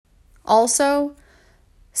Also,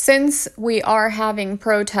 since we are having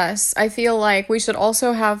protests, I feel like we should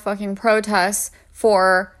also have fucking protests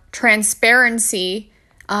for transparency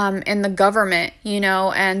in the government, you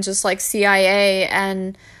know, and just like CIA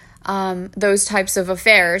and those types of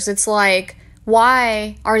affairs. It's like,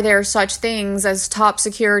 why are there such things as top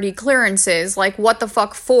security clearances? Like, what the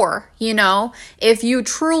fuck for, you know? If you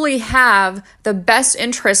truly have the best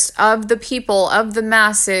interests of the people, of the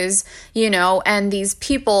masses, you know, and these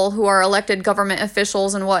people who are elected government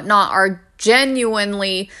officials and whatnot are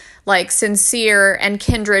genuinely like sincere and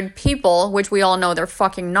kindred people, which we all know they're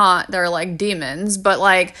fucking not, they're like demons, but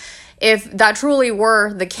like, if that truly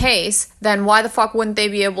were the case, then why the fuck wouldn't they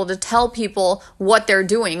be able to tell people what they're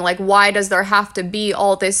doing? Like, why does there have to be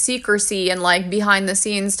all this secrecy and like behind the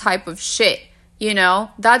scenes type of shit? You know,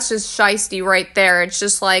 that's just shiesty right there. It's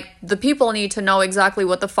just like, the people need to know exactly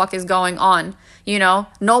what the fuck is going on. You know,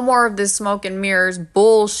 no more of this smoke and mirrors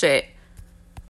bullshit.